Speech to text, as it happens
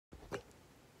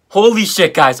Holy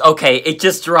shit, guys. Okay, it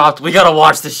just dropped. We gotta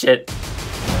watch this shit.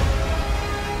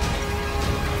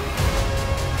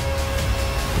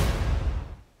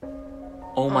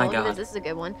 Oh my god. This is a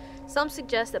good one. Some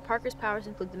suggest that Parker's powers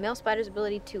include the male spider's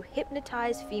ability to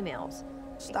hypnotize females.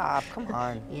 Stop, come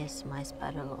on. Yes, my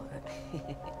spider lord.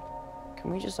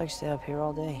 Can we just like stay up here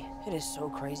all day? It is so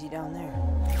crazy down there.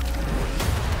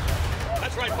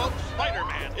 That's right, folks.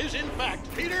 Spider-Man is in fact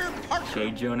Peter Parker.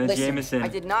 J. Jonah Listen, Jameson. I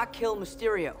did not kill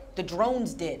Mysterio. The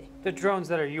drones did. The drones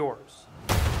that are yours.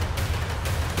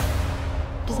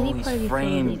 Does Oh, any he's part of you feel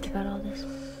framed. relieved about all this?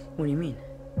 What do you mean?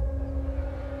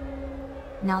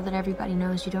 Now that everybody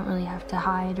knows, you don't really have to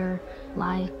hide or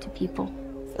lie to people.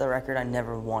 For the record, I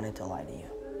never wanted to lie to you.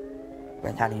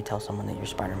 But how do you tell someone that you're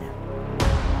Spider-Man?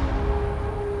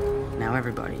 Now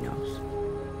everybody knows.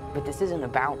 But this isn't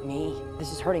about me.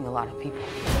 This is hurting a lot of people.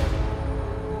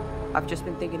 I've just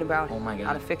been thinking about Oh my God.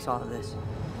 how to fix all of this.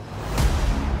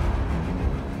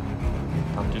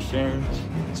 Dr. Strange.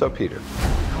 So, Peter,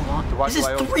 How long? Why This do is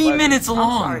I owe 3 pleasure? minutes I'm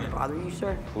long. sorry to bother you,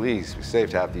 sir. please, we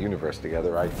saved half the universe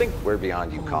together. I think we're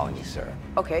beyond you calling me sir.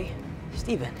 Okay,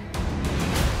 Steven.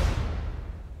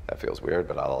 That feels weird,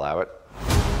 but I'll allow it.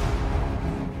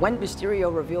 When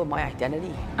Mysterio revealed my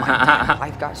identity, my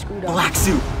life got screwed up. Black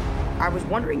suit. I was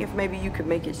wondering if maybe you could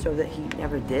make it so that he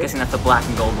never did. Guessing that's the black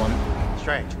and gold one.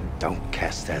 Strange. Don't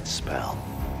cast that spell.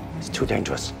 It's too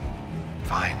dangerous.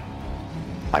 Fine.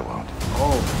 I won't.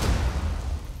 Oh.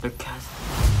 They're cast.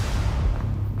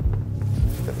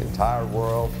 The entire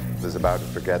world is about to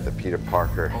forget that Peter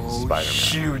Parker is Oh, Spider-Man.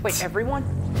 shoot. Wait, everyone?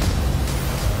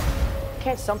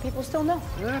 Can't some people still know?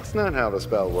 That's not how the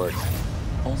spell works.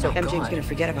 Oh So my MJ's god. gonna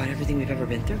forget about everything we've ever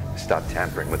been through? Stop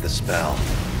tampering with the spell.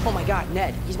 Oh my god,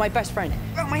 Ned, he's my best friend.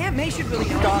 Oh, my Aunt May should really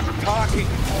know. Stop talking.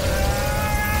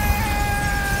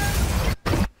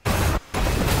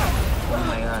 Oh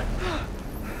my god.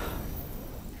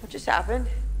 What just happened?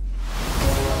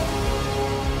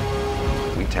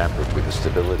 We tampered with the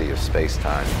stability of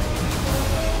space-time.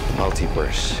 The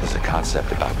multiverse is a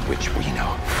concept about which we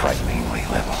know frighteningly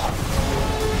little.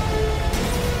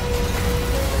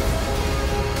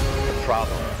 The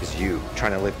problem is you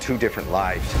trying to live two different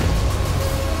lives.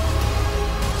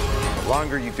 The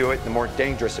longer you do it, the more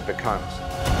dangerous it becomes.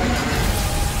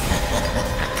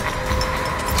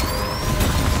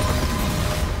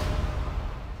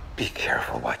 Be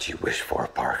careful what you wish for,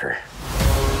 Parker.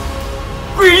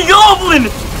 Green Goblin!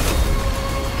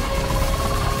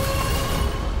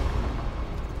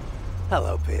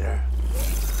 Hello, Peter.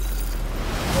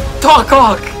 Talk!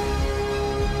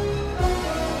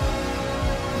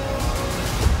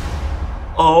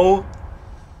 Oh.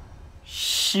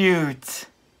 Shoot.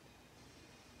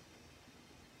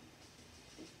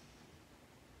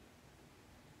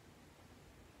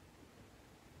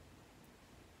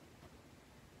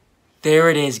 There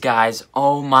it is, guys.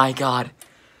 Oh my god.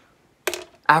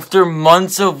 After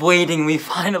months of waiting, we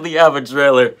finally have a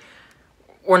trailer.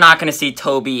 We're not going to see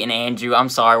Toby and Andrew. I'm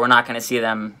sorry, we're not going to see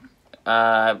them.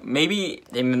 Maybe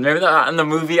they're in the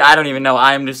movie. I don't even know.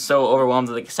 I am just so overwhelmed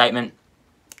with excitement.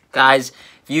 Guys,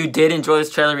 if you did enjoy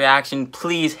this trailer reaction,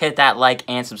 please hit that like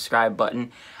and subscribe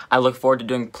button. I look forward to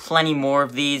doing plenty more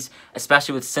of these,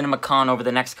 especially with CinemaCon over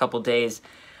the next couple days.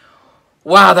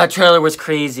 Wow, that trailer was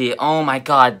crazy. Oh my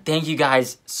god. Thank you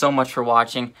guys so much for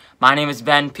watching. My name is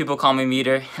Ben. People call me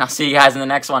Meter. And I'll see you guys in the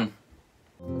next one.